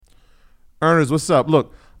Earners, what's up?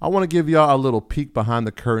 Look, I want to give y'all a little peek behind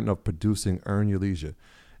the curtain of producing Earn Your Leisure.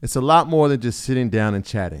 It's a lot more than just sitting down and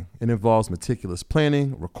chatting. It involves meticulous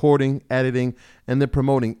planning, recording, editing, and then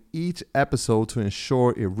promoting each episode to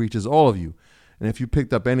ensure it reaches all of you. And if you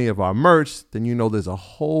picked up any of our merch, then you know there's a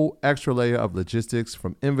whole extra layer of logistics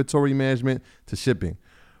from inventory management to shipping.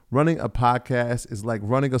 Running a podcast is like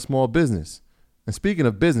running a small business. And speaking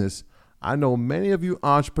of business, I know many of you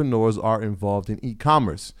entrepreneurs are involved in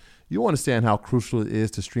e-commerce. You understand how crucial it is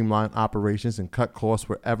to streamline operations and cut costs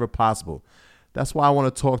wherever possible. That's why I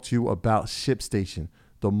want to talk to you about ShipStation,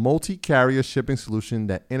 the multi-carrier shipping solution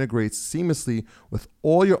that integrates seamlessly with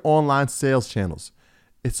all your online sales channels.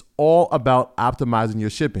 It's all about optimizing your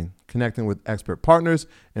shipping, connecting with expert partners,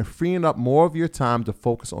 and freeing up more of your time to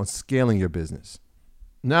focus on scaling your business.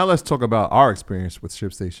 Now let's talk about our experience with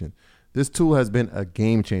ShipStation. This tool has been a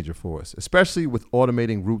game changer for us, especially with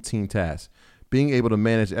automating routine tasks. Being able to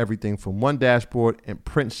manage everything from one dashboard and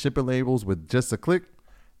print shipping labels with just a click,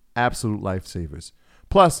 absolute lifesavers.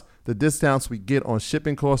 Plus, the discounts we get on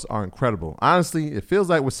shipping costs are incredible. Honestly, it feels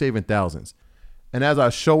like we're saving thousands. And as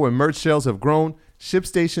our show and merch sales have grown,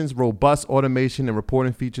 ShipStation's robust automation and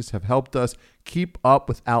reporting features have helped us keep up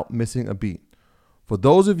without missing a beat. For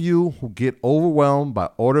those of you who get overwhelmed by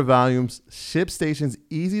order volumes, ShipStation's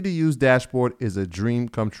easy-to-use dashboard is a dream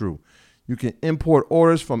come true. You can import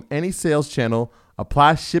orders from any sales channel,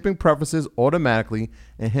 apply shipping preferences automatically,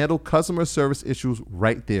 and handle customer service issues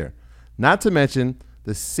right there. Not to mention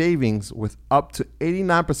the savings with up to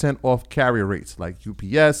 89% off carrier rates like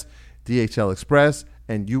UPS, DHL Express,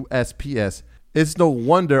 and USPS. It's no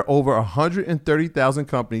wonder over 130,000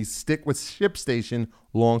 companies stick with ShipStation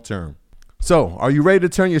long term. So, are you ready to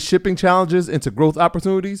turn your shipping challenges into growth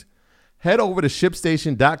opportunities? Head over to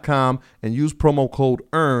ShipStation.com and use promo code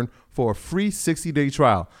EARN for a free 60-day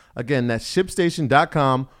trial. Again, that's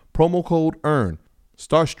ShipStation.com, promo code EARN.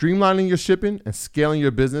 Start streamlining your shipping and scaling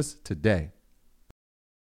your business today.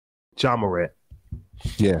 Ja Morant.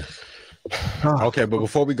 Yeah. Okay, but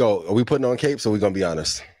before we go, are we putting on capes or are we going to be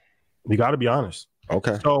honest? We got to be honest.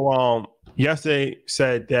 Okay. So, yesterday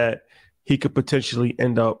said that he could potentially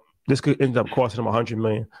this could end up costing him $100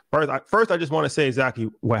 million. First, I just want to say exactly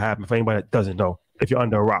what happened for anybody that doesn't know, if you're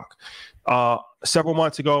under a rock. Several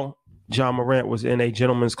months ago, Ja Morant was in a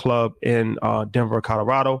gentleman's club in Denver,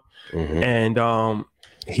 Colorado, and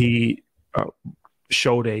he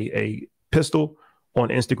showed a pistol on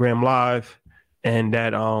Instagram Live, and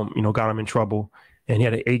that got him in trouble. And he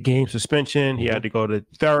had an 8-game suspension. He had to go to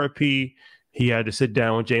therapy. He had to sit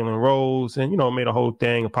down with Jalen Rose, and made a whole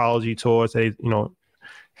thing, apology tour. Say,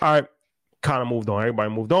 all right, kind of moved on. Everybody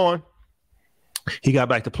moved on. He got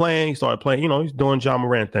back to playing. He started playing. He's doing Ja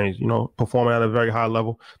Morant things. Performing at a very high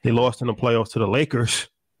level. They lost in the playoffs to the Lakers.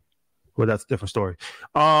 Well, that's a different story.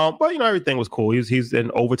 But everything was cool. He's an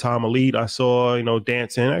overtime elite. I saw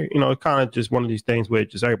dancing. Kind of just one of these things where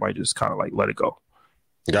just everybody just kind of like let it go.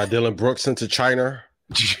 Got Dylan Brooks into China.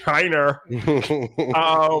 And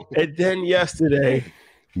then yesterday,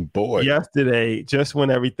 just when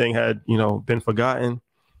everything had been forgotten,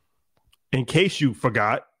 in case you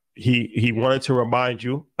forgot, he wanted to remind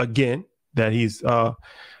you again that he's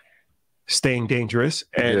staying dangerous.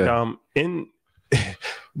 And in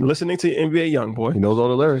listening to NBA Youngboy, He knows all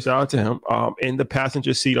the lyrics. shout out to him. In the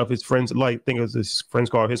passenger seat of his friend's, I think it was his friend's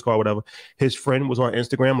car, his car, whatever. His friend was on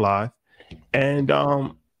Instagram Live, and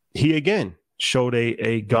he again showed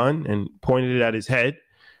a gun and pointed it at his head.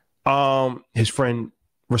 His friend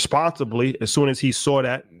responsibly, as soon as he saw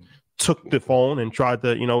that, took the phone and tried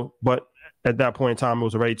to, but at that point in time, it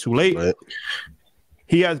was already too late. Right.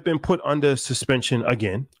 He has been put under suspension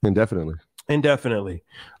again. Indefinitely.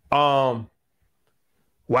 Wow.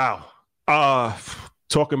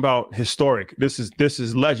 Talking about historic. This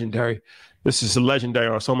is legendary. This is legendary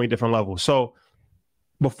on so many different levels. So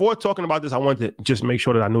before talking about this, I wanted to just make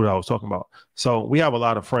sure that I knew what I was talking about. So we have a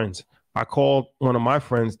lot of friends. I called one of my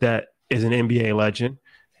friends that is an NBA legend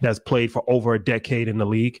that's played for over a decade in the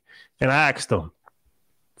league. And I asked him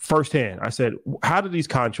firsthand, I said, how do these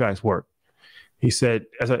contracts work? He said,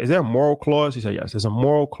 is there a moral clause? He said, yes, there's a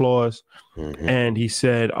moral clause. And he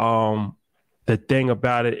said, the thing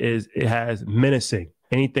about it is it has menacing,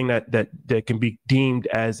 anything that can be deemed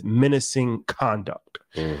as menacing conduct.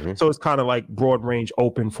 So it's kind of like broad range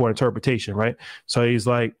open for interpretation, right? So he's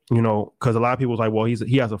like, because a lot of people was like, well,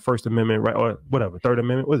 he has a First Amendment, right? Or whatever, Third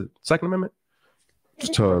Amendment, was it Second Amendment?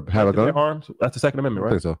 To have a gun? Arms. That's the Second Amendment,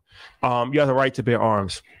 right? I think so. You have the right to bear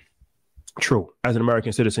arms. True. As an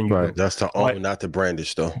American citizen, you do. That's to own, not to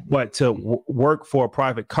brandish, though. But to work for a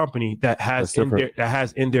private company that has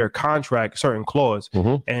in their contract certain clause,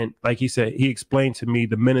 and like he said, he explained to me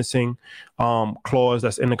the menacing clause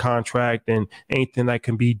that's in the contract and anything that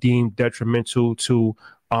can be deemed detrimental to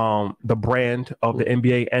the brand of the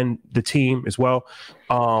NBA and the team as well.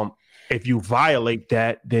 If you violate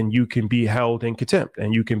that, then you can be held in contempt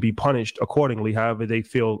and you can be punished accordingly, however they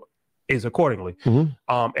feel is accordingly.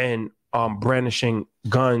 And brandishing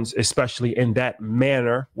guns, especially in that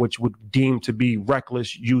manner, which would deem to be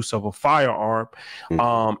reckless use of a firearm,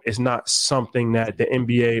 is not something that the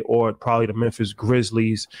NBA or probably the Memphis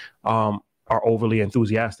Grizzlies are overly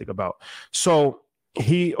enthusiastic about. So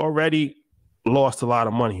he already lost a lot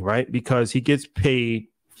of money, right? Because he gets paid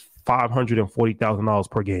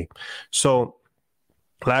 $540,000 per game. So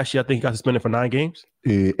last year, I think he got suspended for 9 games.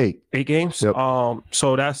 8 games. Yep.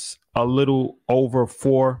 So that's a little over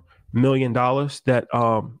 $4 million that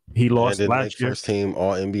he lost last year. First team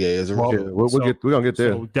All NBA as a rookie. We're gonna get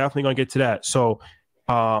there. So we're definitely gonna get to that. So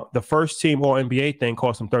the first team All NBA thing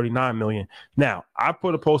cost him $39 million. Now I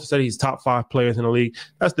put a post that said he's top 5 players in the league.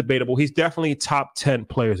 That's debatable. He's definitely top 10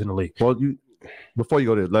 players in the league. Well, before you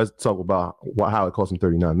go there, let's talk about how it cost him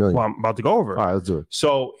 $39 million. Well, I'm about to go over. All right, let's do it.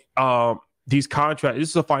 So these contracts, this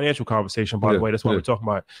is a financial conversation, by the way. That's what we're talking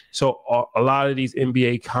about. So a lot of these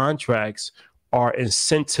NBA contracts are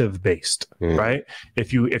incentive based, right?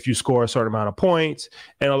 If you score a certain amount of points,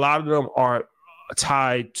 and a lot of them are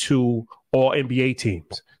tied to all NBA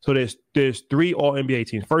teams. So there's 3 all NBA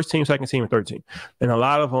teams: first team, second team, and third team. And a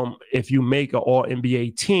lot of them, if you make an all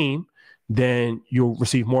NBA team, then you'll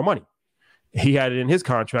receive more money. He had it in his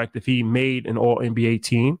contract. If he made an all NBA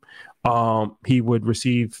team, he would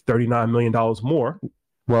receive $39 million more.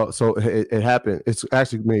 Well, so it happened. It's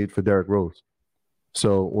actually made for Derrick Rose.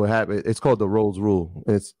 So what happened? It's called the Rose Rule.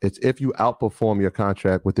 It's if you outperform your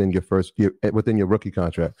contract within your first year, within your rookie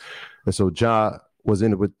contract. And so Ja was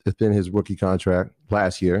within his rookie contract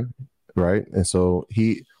last year, right? And so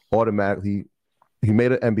he automatically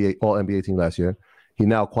made an All NBA team last year. He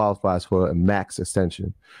now qualifies for a max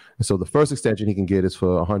extension. And so the first extension he can get is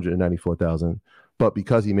for $194,000. But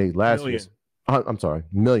because he made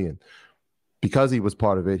million. Because he was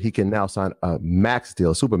part of it, he can now sign a max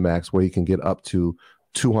deal, a super max, where he can get up to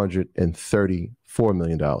 $234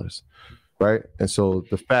 million, right? And so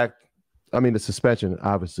the suspension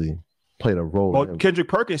obviously played a role. Well, Kendrick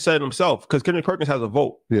Perkins said it himself, because Kendrick Perkins has a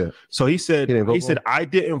vote. Yeah. So he said I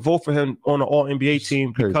didn't vote for him on the All NBA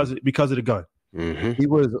team because of the gun. He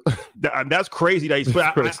was. That's crazy that he's.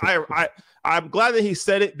 I'm glad that he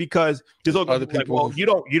said it, because there's other people. Like, well,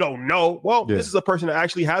 you don't know. Well, this is a person that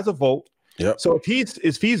actually has a vote. Yep. So if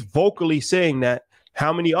he's vocally saying that,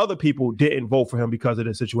 how many other people didn't vote for him because of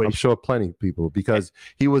the situation? I'm sure plenty of people, because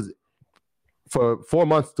he was, for 4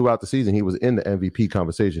 months throughout the season, he was in the MVP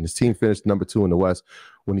conversation. His team finished number 2 in the West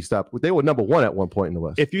when he stopped. They were number 1 at one point in the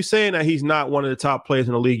West. If you're saying that he's not one of the top players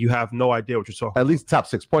in the league, you have no idea what you're talking about. At least top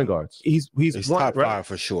 6 point guards. He's top 5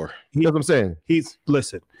 for sure. That's what I'm saying. He's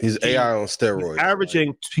AI on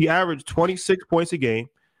steroids. He averaged 26 points a game,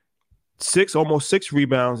 almost 6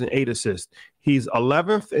 rebounds and 8 assists. He's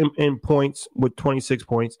 11th in points with 26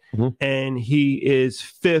 points, and he is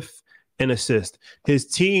 5th in assists. His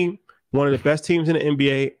team, one of the best teams in the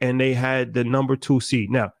NBA, and they had the number 2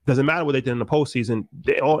 seed. Now, doesn't matter what they did in the postseason.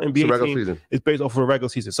 The All NBA team is based off of the regular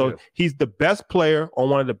season. So he's the best player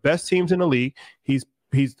on one of the best teams in the league. He's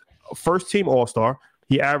first team All-Star.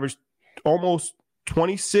 He averaged almost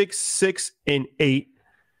 26, 6, and 8.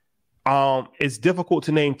 It's difficult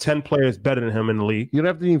to name 10 players better than him in the league. You don't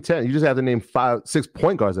have to name 10. You just have to name 5, 6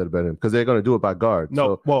 point guards that are better than him, because they're going to do it by guard.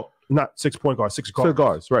 No, well, not 6 point guards, 6 guards. 6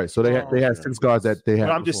 guards, right. So they had 6 guards that they had.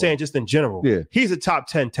 But I'm just saying, just in general, he's a top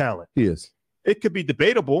 10 talent. He is. It could be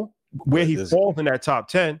debatable where he falls in that top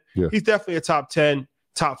 10. Yeah. He's definitely a top 10,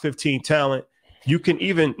 top 15 talent. You can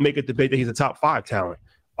even make a debate that he's a top 5 talent.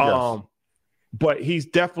 Yes. But he's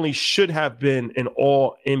definitely should have been an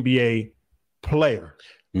All NBA player.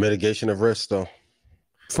 Mitigation of risk, though,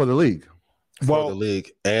 for the league, the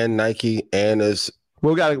league and Nike and his.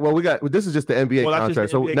 We got. This is just the NBA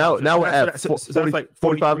contract. So now we're at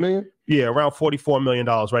 45 million. Yeah, around $44 million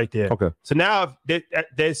right there. Okay. So now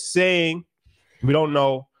they're saying, we don't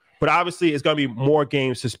know, but obviously it's going to be more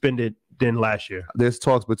games suspended than last year. There's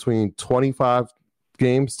talks between 25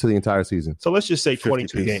 games to the entire season. So let's just say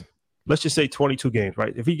 22 games. Let's just say 22 games,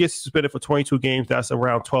 right? If he gets suspended for 22 games, that's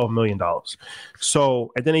around $12 million.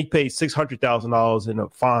 So, and then he paid $600,000 in a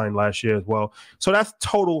fine last year as well. So that's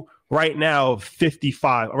total right now of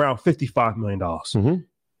around $55 million.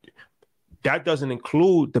 That doesn't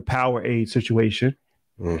include the Powerade situation,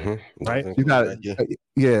 Right? You got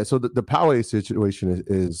yeah. So the Powerade situation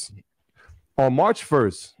is on March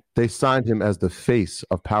 1st, they signed him as the face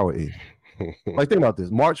of Powerade. Like, think about this.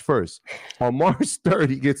 March 1st. On March 3rd,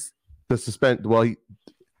 he gets the suspend. Well, he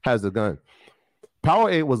has the gun.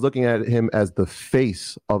 Powerade was looking at him as the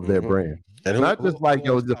face of their brand. And not just like,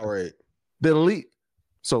 yo, the elite.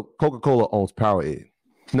 So Coca-Cola owns Powerade.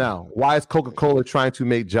 Now, why is Coca-Cola trying to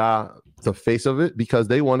make Ja the face of it? Because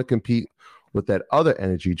they want to compete with that other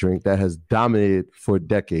energy drink that has dominated for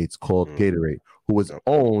decades called Gatorade, who was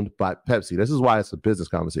owned by Pepsi. This is why it's a business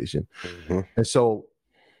conversation. And so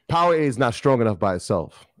Powerade is not strong enough by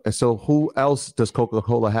itself. And so who else does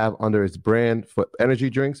Coca-Cola have under its brand for energy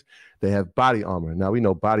drinks? They have Body Armor. Now, we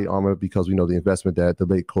know Body Armor because we know the investment that the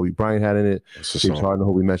late Kobe Bryant had in it. James Harden,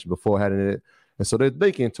 who we mentioned before, had in it. And so they're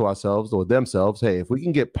thinking to ourselves or themselves, hey, if we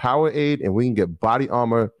can get Powerade and we can get Body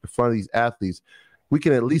Armor in front of these athletes, we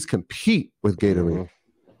can at least compete with Gatorade.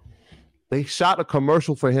 They shot a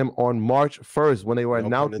commercial for him on March 1st when they were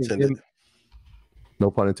announcing him. No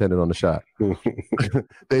pun intended on the shot.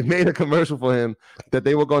 They made a commercial for him that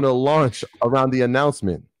they were going to launch around the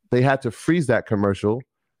announcement. They had to freeze that commercial,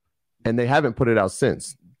 and they haven't put it out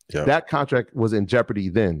since. Yeah. That contract was in jeopardy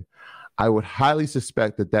then. I would highly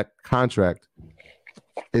suspect that that contract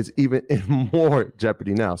is even in more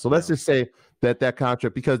jeopardy now. So let's just say that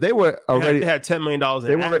contract, because they were already they had $10 million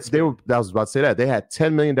in ad spend. I was about to say that. They had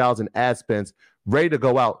 $10 million in ad spends ready to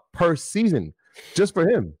go out per season just for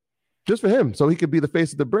him. Just for him, so he could be the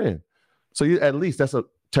face of the brand. So at least that's a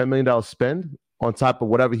 $10 million spend on top of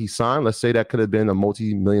whatever he signed. Let's say that could have been a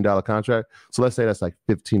multi-million-dollar contract. So let's say that's like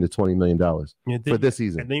 $15 to $20 million for this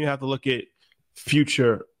season. And then you have to look at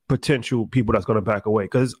future potential people that's going to back away,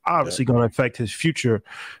 because it's obviously going to affect his future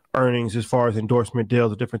earnings as far as endorsement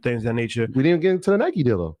deals or different things of that nature. We didn't get into the Nike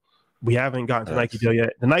deal, though. We haven't gotten to the Nike deal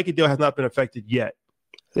yet. The Nike deal has not been affected yet.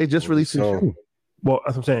 They just released it. Well,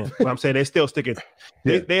 that's what I'm saying. What I'm saying, they're still sticking.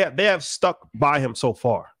 They have stuck by him so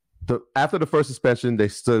far. After the first suspension, they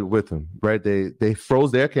stood with him, right? They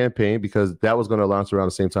froze their campaign because that was going to launch around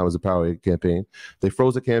the same time as the Powerade campaign. They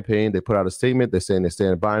froze the campaign. They put out a statement. They're saying they're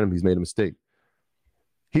standing by him. He's made a mistake.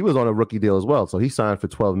 He was on a rookie deal as well, so he signed for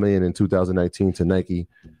 $12 million in 2019 to Nike.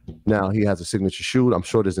 Now he has a signature shoe. I'm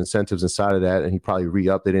sure there's incentives inside of that, and he probably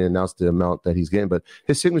re-upped. They didn't announce the amount that he's getting, but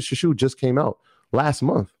his signature shoe just came out last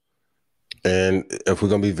month. And if we're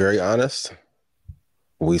going to be very honest,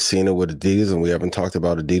 we've seen it with Adidas, and we haven't talked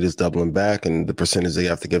about Adidas doubling back and the percentage they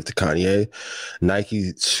have to give to Kanye.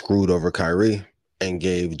 Nike screwed over Kyrie and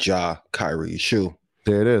gave Ja Kyrie's shoe.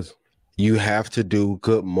 There it is. You have to do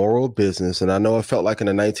good moral business. And I know it felt like in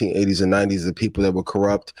the 1980s and 90s, the people that were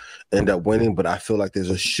corrupt end up winning, but I feel like there's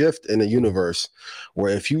a shift in the universe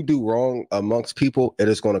where if you do wrong amongst people, it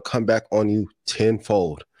is going to come back on you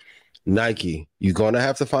tenfold. Nike, you're going to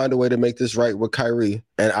have to find a way to make this right with Kyrie.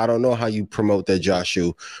 And I don't know how you promote that Ja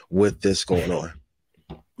shoe with this going on.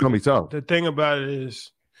 Gonna be tough. The thing about it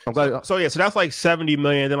is, so that's like 70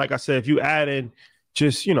 million. Then, like I said, if you add in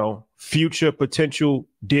just, future potential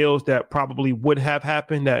deals that probably would have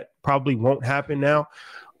happened that probably won't happen now,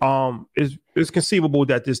 it's conceivable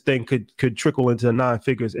that this thing could trickle into the 9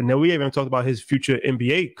 figures. And then we even talked about his future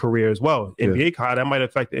NBA career as well. NBA, how that might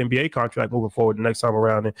affect the NBA contract moving forward the next time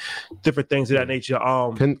around and different things of that nature.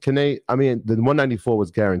 Can they? I mean, the 194 was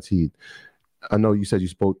guaranteed. I know you said you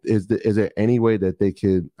spoke. Is there any way that they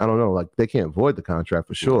could? I don't know. Like, they can't void the contract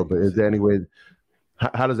for sure, but is there any way?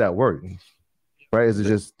 How does that work? Right? Is it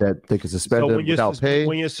just that they can suspend it without pay?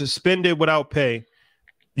 When you're suspended without pay,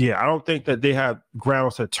 I don't think that they have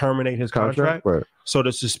grounds to terminate his contract. Right. So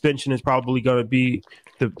the suspension is probably going to be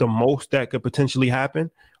the most that could potentially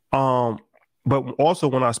happen. But also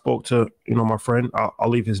when I spoke to my friend, I'll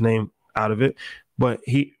leave his name out of it, but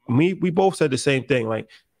we both said the same thing. Like,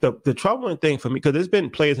 the troubling thing for me, because there's been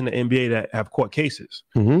players in the NBA that have court cases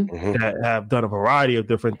that have done a variety of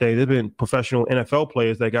different things. There's been professional NFL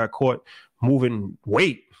players that got caught moving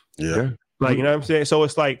weight. Yeah. Like, you know what I'm saying? So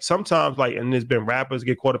it's like sometimes, like, and there's been rappers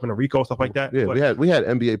get caught up in the RICO, stuff like that. Yeah, but we had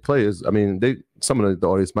NBA players. I mean, some of the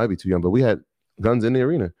audience might be too young, but we had guns in the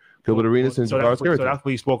arena. Gilbert Arenas and Jabari Skirrington. So that's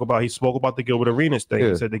what he spoke about. He spoke about the Gilbert Arenas thing.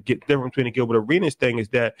 He said the difference between the Gilbert Arenas thing is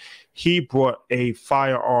that he brought a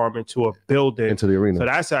firearm into a building. Into the arena. So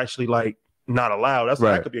that's actually, like, not allowed.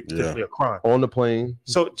 That could be potentially a crime. On the plane.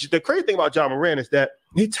 So the crazy thing about John Morant is that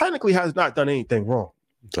he technically has not done anything wrong.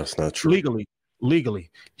 That's not true.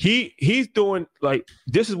 Legally. He's doing, like,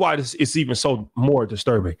 this is why this is even so more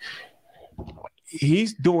disturbing.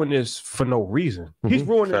 He's doing this for no reason. He's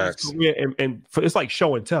ruining his career, and it's like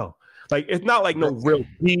show and tell. Like it's not like no real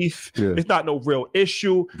beef. Yeah. It's not no real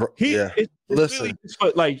issue. It's really just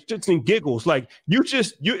for, like just in giggles. Like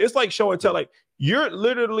it's like show and tell. Like you're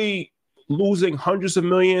literally losing hundreds of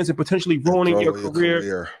millions and potentially ruining your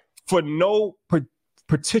career for no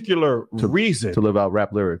particular reason to live out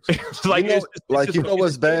rap lyrics. Like you know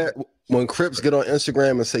what's bad? When Crips get on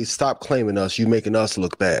Instagram and say stop claiming us, you making us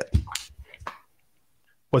look bad.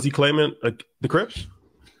 Was he claiming the Crips?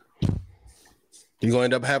 You're gonna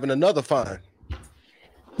end up having another fine.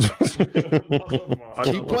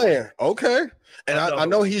 Keep playing, okay? And I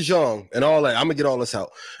know he's young and all that. I'm gonna get all this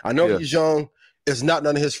out. I know he's young. It's not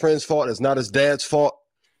none of his friends' fault. It's not his dad's fault.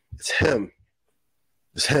 It's him.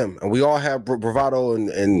 It's him. And we all have bravado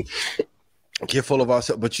and get full of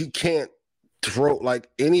ourselves. But you can't throw, like,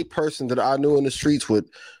 any person that I knew in the streets would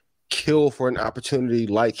kill for an opportunity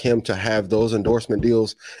like him to have those endorsement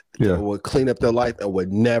deals that would clean up their life and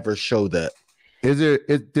would never show that.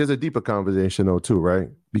 There's a deeper conversation though too, right?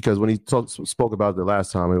 Because when he spoke about it the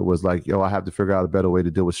last time, it was like, I have to figure out a better way to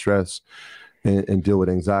deal with stress and deal with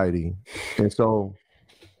anxiety. And so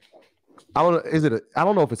I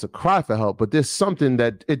don't know if it's a cry for help, but there's something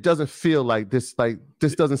that it doesn't feel like this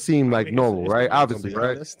doesn't seem like normal, right? Obviously,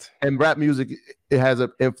 right? Honest. And rap music, it has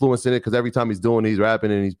an influence in it because every time he's doing, he's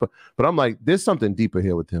rapping and but I'm like, there's something deeper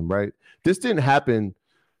here with him, right? This didn't happen.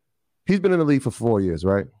 He's been in the league for 4 years,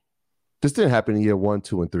 right? This didn't happen in year 1,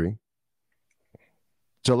 2, and 3.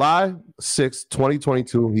 July 6,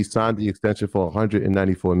 2022, he signed the extension for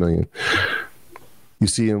 $194 million. You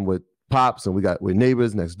see him with Pops, and with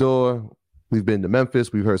neighbors next door. We've been to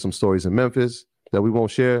Memphis. We've heard some stories in Memphis that we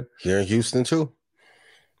won't share. Here in Houston, too.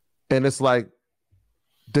 And it's like,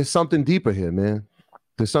 there's something deeper here, man.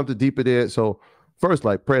 There's something deeper there. So first,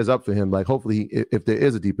 like, prayers up for him. Like, hopefully, if there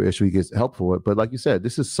is a deeper issue, he gets help for it. But like you said,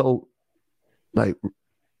 this is so, like,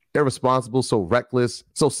 irresponsible, so reckless,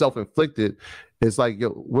 so self-inflicted. It's like,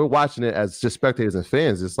 we're watching it as just spectators and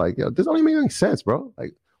fans. It's like, this don't even make any sense, bro.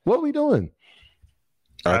 Like, what are we doing?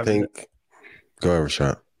 I think go ahead,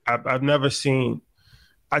 Rashad. I've never seen.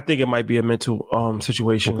 I think it might be a mental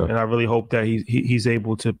situation, and I really hope that he's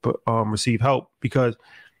able to receive help, because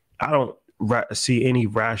I don't see any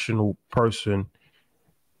rational person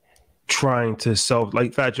trying to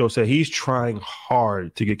like Fat Joe said, he's trying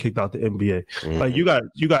hard to get kicked out the NBA. Mm-hmm. Like you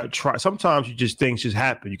got to try. Sometimes things just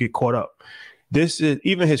happen. You get caught up.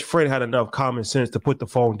 Even his friend had enough common sense to put the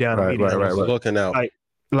phone down. Right. Looking out.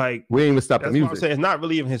 Like we ain't even stopped the music. What I'm saying. It's not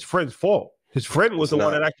really even his friend's fault. His friend was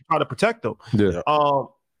one that actually tried to protect him. Yeah.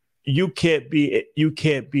 You can't be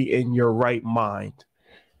in your right mind.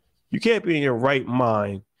 You can't be in your right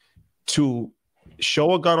mind to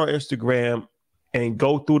show a gun on Instagram and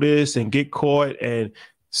go through this and get caught and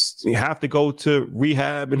you have to go to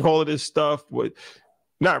rehab and all of this stuff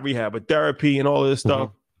not rehab, but therapy and all of this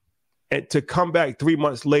stuff. And to come back 3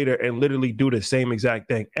 months later and literally do the same exact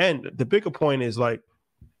thing. And the bigger point is, like,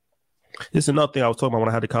 this is another thing I was talking about when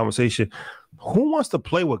I had the conversation. Who wants to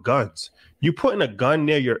play with guns? You putting a gun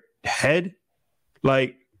near your head?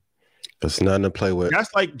 Like, it's nothing to play with.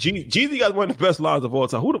 That's like Jeezy got one of the best lines of all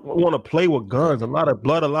time. Who want to play with guns? A lot of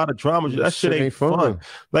blood, a lot of drama. That shit ain't fun.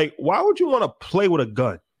 Like, why would you want to play with a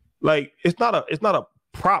gun? Like, it's not a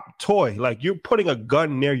prop toy. Like, you're putting a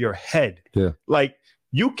gun near your head. Yeah. Like,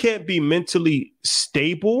 you can't be mentally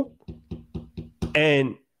stable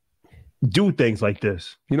and do things like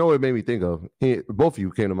this. You know what it made me think of? Both of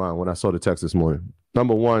you came to mind when I saw the text this morning.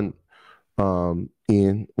 Number one,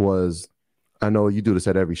 Ian, was, I know you do this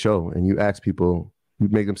at every show, and you ask people, you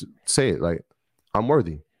make them say it, like, I'm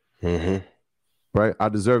worthy. Mm-hmm. Right? I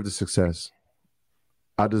deserve the success.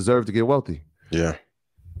 I deserve to get wealthy. Yeah.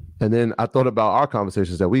 And then I thought about our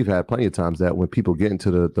conversations that we've had plenty of times, that when people get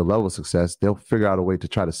into the level of success, they'll figure out a way to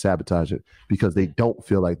try to sabotage it because they don't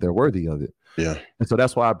feel like they're worthy of it. Yeah. And so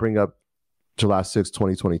that's why I bring up July 6,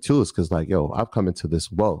 2022, is because, like, I've come into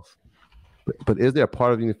this wealth. But is there a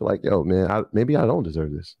part of you that feel like, man, maybe I don't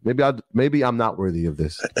deserve this. Maybe I'm not worthy of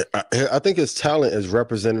this. I think his talent is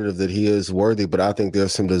representative that he is worthy, but I think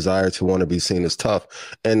there's some desire to want to be seen as tough.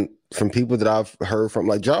 And from people that I've heard from,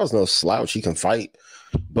 like, Jaws no slouch, he can fight.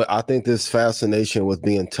 But I think this fascination with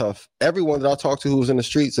being tough, everyone that I talked to who was in the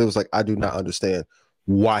streets, it was like, I do not understand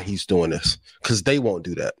why he's doing this, because they won't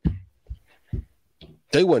do that.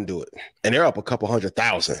 They wouldn't do it. And they're up a couple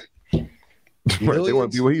 100,000. Right, they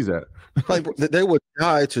want to be where he's at. Like, they would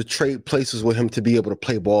die to trade places with him to be able to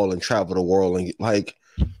play ball and travel the world. And, like,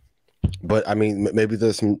 but I mean, maybe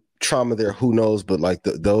there's some trauma there, who knows? But, like,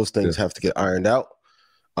 those things have to get ironed out.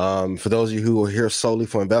 For those of you who are here solely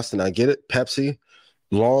for investing, I get it. Pepsi,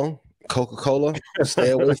 long, Coca-Cola,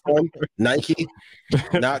 stay away from. Nike,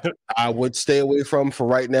 I would stay away from for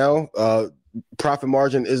right now. Profit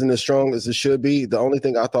margin isn't as strong as it should be. The only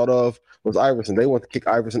thing I thought of was Iverson. They want to kick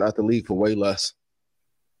Iverson out the league for way less.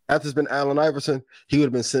 After it's been Allen Iverson, he would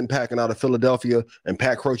have been sent packing out of Philadelphia, and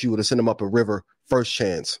Pat Croce would have sent him up a river first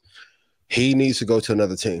chance. He needs to go to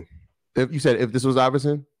another team. If you said if this was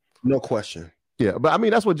Iverson? No question. Yeah, but I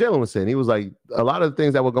mean, that's what Jalen was saying. He was like, a lot of the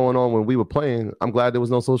things that were going on when we were playing, I'm glad there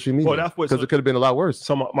was no social media. Well, that's what, because it could have been a lot worse.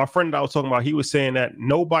 So my friend that I was talking about, he was saying that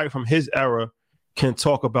nobody from his era can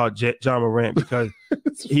talk about John Morant because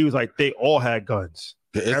he was like, they all had guns.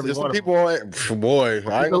 It's some people on, boy,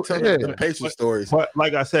 I ain't gonna tell you the patient stories. But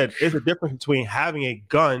like I said, it's a difference between having a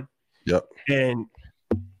gun and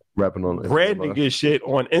rapping on branding your shit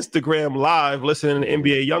on Instagram Live, listening to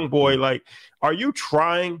NBA YoungBoy. Like, are you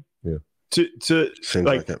trying to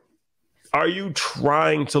like? Are you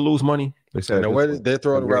trying to lose money? They said they're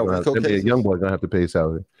throwing around. NBA YoungBoy gonna have to pay his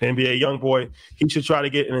salary. NBA YoungBoy, he should try to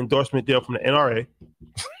get an endorsement deal from the NRA.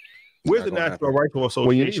 Where's the National Rifle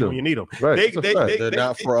Association when you need them? Right. They're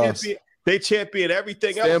not for us. They champion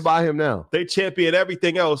everything else. Stand by him now. They champion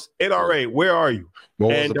everything else. NRA, where are you?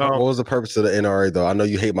 What was the purpose of the NRA, though? I know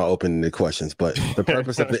you hate my opening questions, but the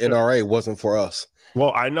purpose of the NRA wasn't for us.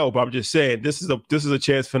 Well, I know, but I'm just saying this is a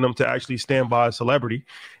chance for them to actually stand by a celebrity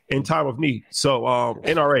in time of need. So,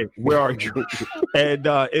 NRA, where are you? And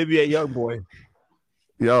NBA YoungBoy.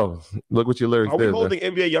 Yo, look what your lyrics did. Are we holding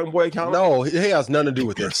NBA YoungBoy accountable? No, he has nothing to do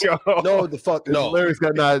with this. No, the fuck no. His lyrics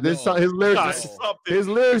got not. His lyrics. His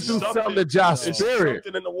lyrics do something to Josh's spirit.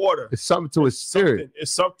 Something in the water. It's something to his spirit.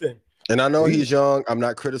 It's something. And I know he's young. I'm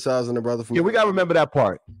not criticizing the brother. Yeah, we gotta remember that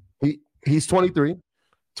part. He's 23.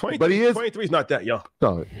 23, but he is 23 is not that young.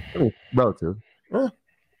 No, I mean, relative.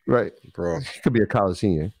 Right, bro. He could be a college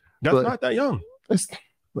senior. That's not that young.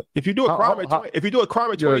 If you do a crime at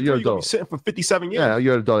 23, you're gonna be sitting for 57 years. Yeah,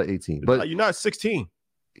 you're an adult at 18, but you're not 16.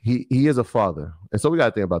 He is a father, and so we got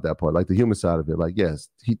to think about that part, like the human side of it. Like, yes,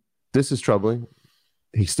 this is troubling.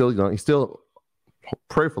 He's still young. He still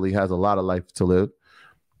prayerfully has a lot of life to live.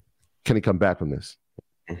 Can he come back from this?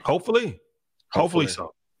 Hopefully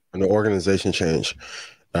so. And the organization change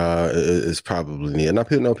is probably needed. And I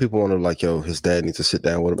know people want to like, yo, his dad needs to sit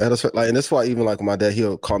down with him. And that's why even like my dad,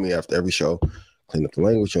 he'll call me after every show. Clean up the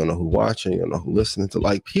language. You don't know who's watching. You don't know who's listening to.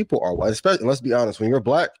 Like, people are white. Especially, let's be honest, when you're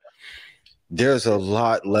black, there's a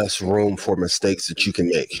lot less room for mistakes that you can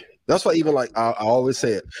make. That's why even like I always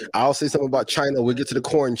say it. I'll say something about China. We get to the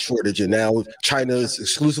corn shortage, and now China is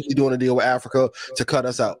exclusively doing a deal with Africa to cut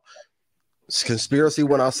us out. It's conspiracy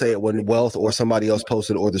when I say it, when Wealth or somebody else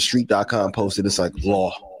posted or the street.com posted, it's like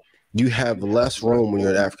law. You have less room when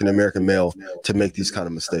you're an African-American male to make these kind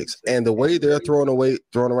of mistakes. And the way they're throwing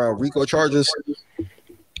around RICO charges,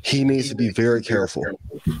 he needs to be very careful.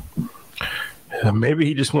 Maybe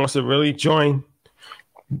he just wants to really join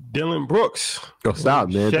Dylan Brooks. Oh, stop,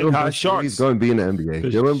 man. Shanghai Sharks. He's going to be in the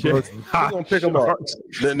NBA. Dylan Brooks. We're going to pick him up.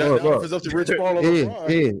 It's up to Rich Paul.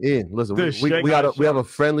 Listen, we have a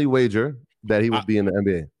friendly wager that he would be in the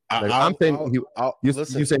NBA. I'm saying you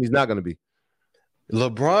saying he's not going to be.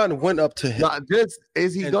 LeBron went up to him.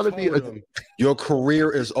 Is he going to be? Your career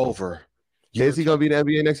is over. Is he going to be in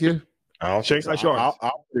the NBA next year? Shanghai Sharks.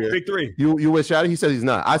 Big three. You with Shotty? He says he's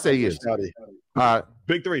not. I say he is. All right.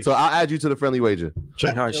 Big three. So I'll add you to the friendly wager.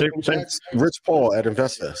 Rich Paul at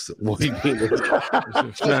InvestFest.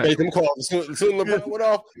 Make him call. Soon LeBron went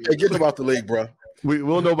off, and get him out the league, bro.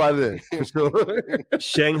 We'll know by then. For sure.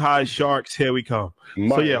 Shanghai Sharks, here we come.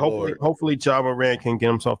 Hopefully John Morant can get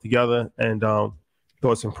himself together and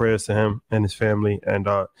thoughts and prayers to him and his family. And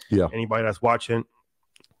anybody that's watching,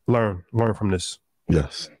 learn from this.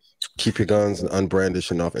 Yes. Keep your guns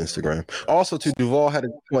unbrandished and off Instagram. Also, Duval had a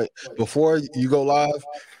point. Before you go live,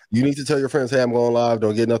 you need to tell your friends, hey, I'm going live.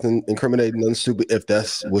 Don't get nothing incriminating, nothing stupid. If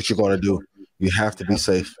that's what you're going to do, you have to be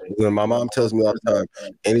safe. When my mom tells me all the time,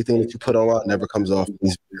 anything that you put online never comes off.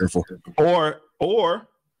 Please be careful. Or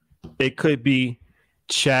it could be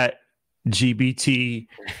chat GBT,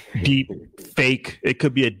 deep fake. It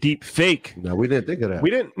could be a deep fake. No, we didn't think of that.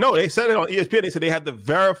 We didn't. No, they said it on ESPN. They said they had to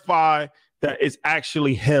verify that it's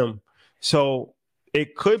actually him. So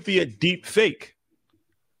it could be a deep fake.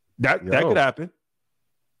 That could happen.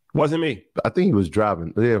 Wasn't me. I think he was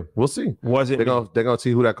driving. Yeah, we'll see. They're gonna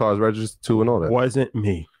see who that car is registered to and all that. Wasn't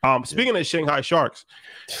me. Speaking of Shanghai Sharks,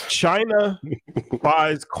 China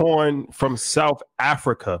buys corn from South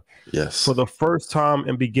Africa for the first time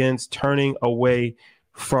and begins turning away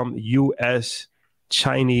from U.S.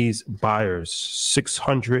 Chinese buyers.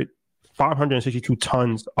 600 562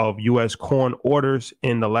 tons of U.S. corn orders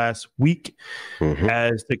in the last week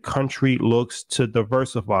as the country looks to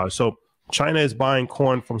diversify. So China is buying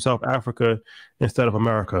corn from South Africa instead of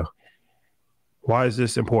America. Why is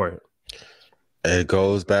this important? It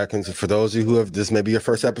goes back into, for those of you who have, this may be your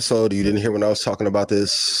first episode, you didn't hear when I was talking about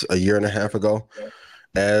this a year and a half ago.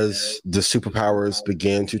 As the superpowers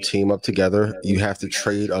begin to team up together, you have to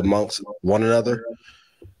trade amongst one another.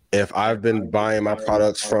 If I've been buying my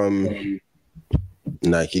products from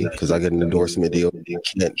Nike, because I get an endorsement deal, you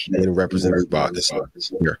can't represent Reebok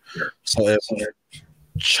this year. So if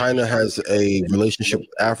China has a relationship with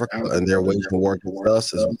Africa and they're waging war against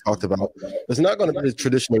us, as we talked about, it's not going to be a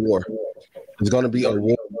traditional war. It's going to be a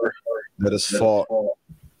war that is fought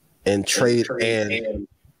in trade and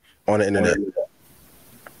on the internet.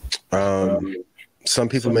 Some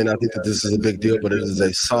people may not think that this is a big deal, but it is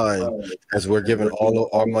a sign. As we're giving all of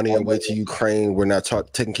our money away to Ukraine, we're not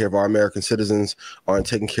taking care of our American citizens, aren't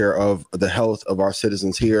taking care of the health of our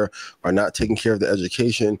citizens here, are not taking care of the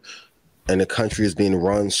education, and the country is being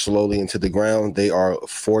run slowly into the ground. They are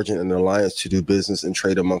forging an alliance to do business and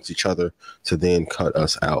trade amongst each other to then cut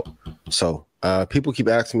us out. So people keep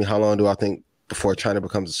asking me, how long do I think before China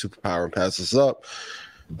becomes a superpower and passes us up?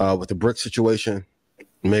 With the BRIC situation,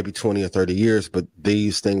 maybe 20 or 30 years, but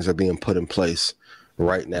these things are being put in place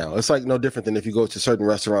right now. It's like no different than if you go to certain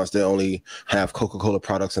restaurants, they only have Coca-Cola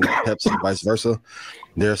products and not Pepsi, and vice versa.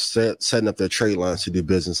 They're setting up their trade lines to do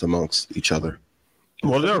business amongst each other.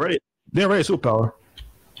 Well, they're already a superpower.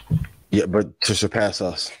 Yeah, but to surpass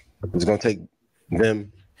us, it's going to take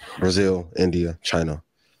them, Brazil, India, China,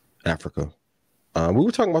 Africa. We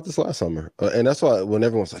were talking about this last summer, and that's why when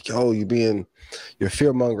everyone's like, "Yo, you're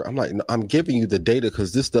fear monger," I'm like, no, I'm giving you the data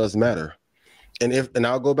because this does matter. And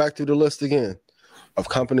I'll go back through the list again of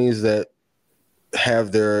companies that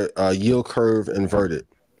have their yield curve inverted.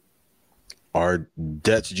 Our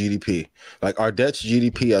debt to GDP, like our debt to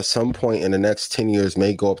GDP, at some point in the next 10 years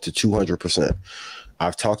may go up to 200%.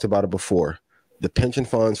 I've talked about it before. The pension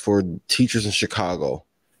funds for teachers in Chicago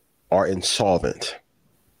are insolvent.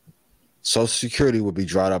 Social Security will be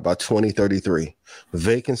dried up by 2033.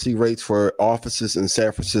 Vacancy rates for offices in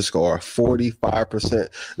San Francisco are 45%.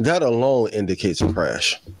 That alone indicates a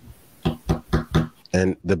crash.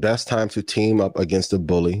 And the best time to team up against a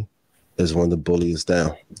bully is when the bully is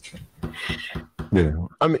down. Yeah.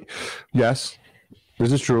 I mean, yes,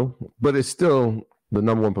 this is true, but it's still the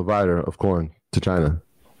number one provider of corn to China.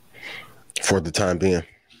 For the time being.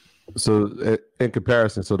 So in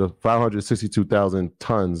comparison, so the 562,000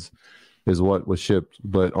 tons is what was shipped,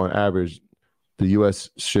 but on average, the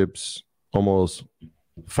U.S. ships almost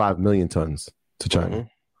 5 million tons to China. Mm-hmm.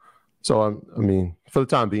 So, I mean, for the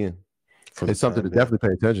time being, it's something to definitely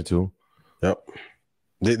pay attention to. Yep.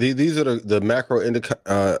 These are the macro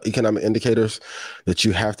economic indicators that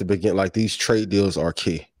you have to begin. Like, these trade deals are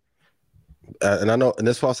key. And I know, and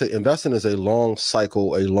that's why I say investing is a long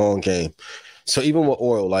cycle, a long game. So even with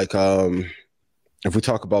oil, like if we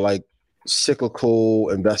talk about like cyclical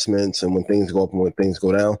investments and when things go up and when things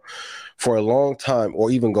go down, for a long time,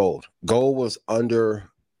 or even gold was under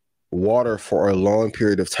water for a long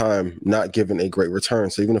period of time, not giving a great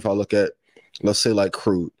return. So even if I look at, let's say like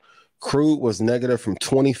crude was negative from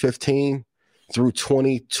 2015 through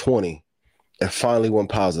 2020. It finally went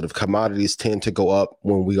positive. Commodities tend to go up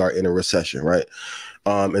when we are in a recession, right?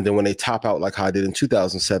 And then when they top out like how I did in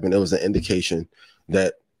 2007, it was an indication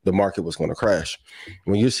that the market was going to crash.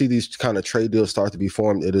 When you see these kind of trade deals start to be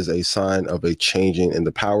formed, it is a sign of a changing in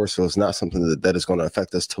the power. So it's not something that is going to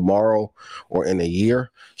affect us tomorrow or in a year.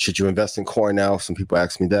 Should you invest in corn now? Some people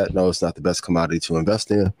ask me that. No, it's not the best commodity to invest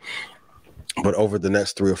in. But over the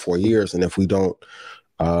next 3 or 4 years, and if we don't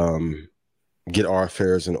get our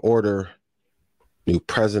affairs in order, new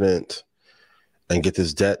president, and get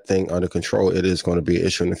this debt thing under control, it is going to be an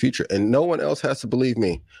issue in the future. And no one else has to believe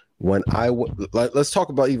me. When let's talk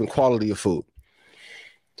about even quality of food.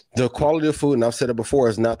 The quality of food, and I've said it before,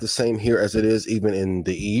 is not the same here as it is even in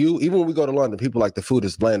the EU. Even when we go to London, people like the food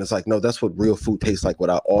is bland. It's like, no, that's what real food tastes like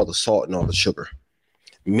without all the salt and all the sugar.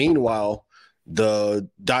 Meanwhile, the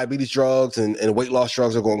diabetes drugs and weight loss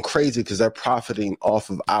drugs are going crazy because they're profiting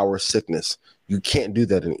off of our sickness. You can't do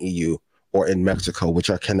that in EU or in Mexico,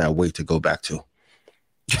 which I cannot wait to go back to.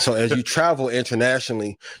 So as you travel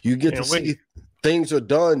internationally, you get to see things are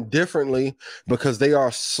done differently because they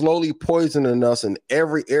are slowly poisoning us in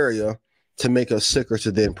every area to make us sicker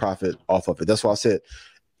to then profit off of it. That's why I said,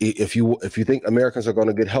 if you think Americans are going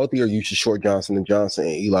to get healthier, you should short Johnson & Johnson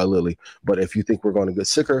and Eli Lilly. But if you think we're going to get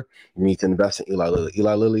sicker, you need to invest in Eli Lilly.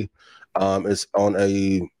 Eli Lilly is on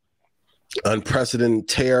a unprecedented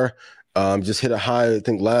tear, Just hit a high, I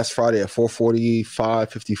think, last Friday at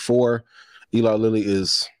 445.54. Eli Lilly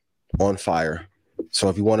is on fire. So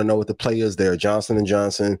if you want to know what the play is there, Johnson &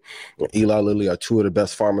 Johnson and Eli Lilly are two of the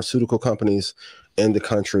best pharmaceutical companies in the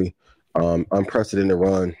country. Unprecedented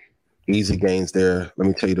run, easy gains there. Let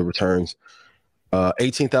me tell you the returns.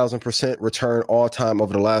 18,000% return all time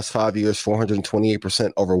over the last 5 years,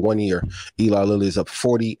 428% over 1 year. Eli Lilly is up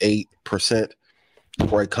 48%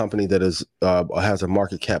 for a company that is has a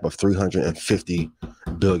market cap of $350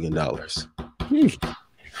 billion.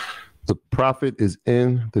 The profit is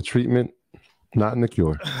in the treatment, not in the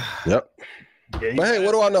cure. Yep. Yeah, but hey,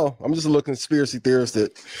 what do I know? I'm just a little conspiracy theorist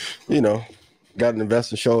that, got an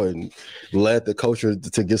investor show and led the culture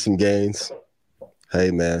to get some gains. Hey,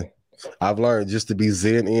 man. I've learned just to be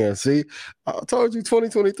zen in. See, I told you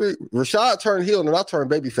 2023. Rashad turned heel and I turned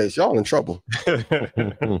babyface. Y'all in trouble.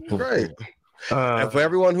 Great. And for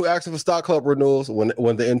everyone who asks for stock club renewals,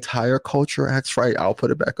 when the entire culture acts right, I'll put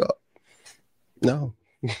it back up. No.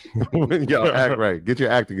 Y'all act right. Get your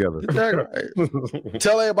act together. Right.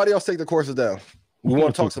 Tell everybody else take the courses down. We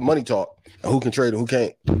want to talk some money talk. And who can trade and who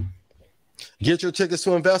can't. Get your tickets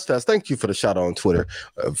to InvestFest. Thank you for the shout out on Twitter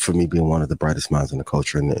for me being one of the brightest minds in the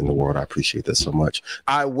culture in the world. I appreciate that so much.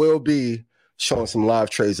 I will be showing some live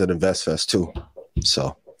trades at InvestFest too.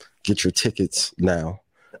 So get your tickets now.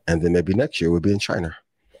 And then maybe next year we'll be in China.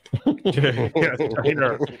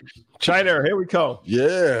 China, here we come.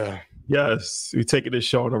 Yeah. Yes, we're taking this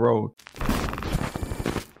show on the road.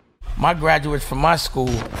 My graduates from my school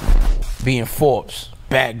being Forbes,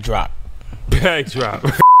 bag drop. Bag drop.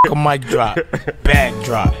 A mic drop. Bag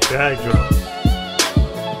drop. Bag drop.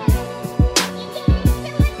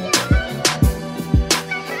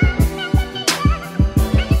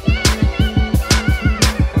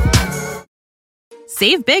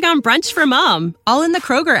 Save big on brunch for mom, all in the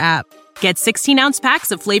Kroger app. Get 16-ounce packs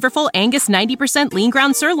of flavorful Angus 90% lean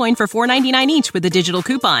ground sirloin for $4.99 each with a digital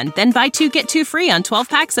coupon. Then buy 2, get 2 free on 12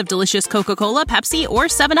 packs of delicious Coca-Cola, Pepsi, or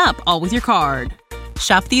 7-Up, all with your card.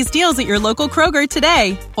 Shop these deals at your local Kroger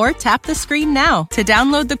today, or tap the screen now to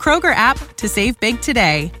download the Kroger app to save big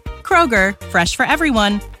today. Kroger, fresh for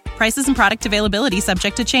everyone. Prices and product availability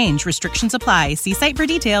subject to change. Restrictions apply. See site for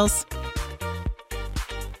details.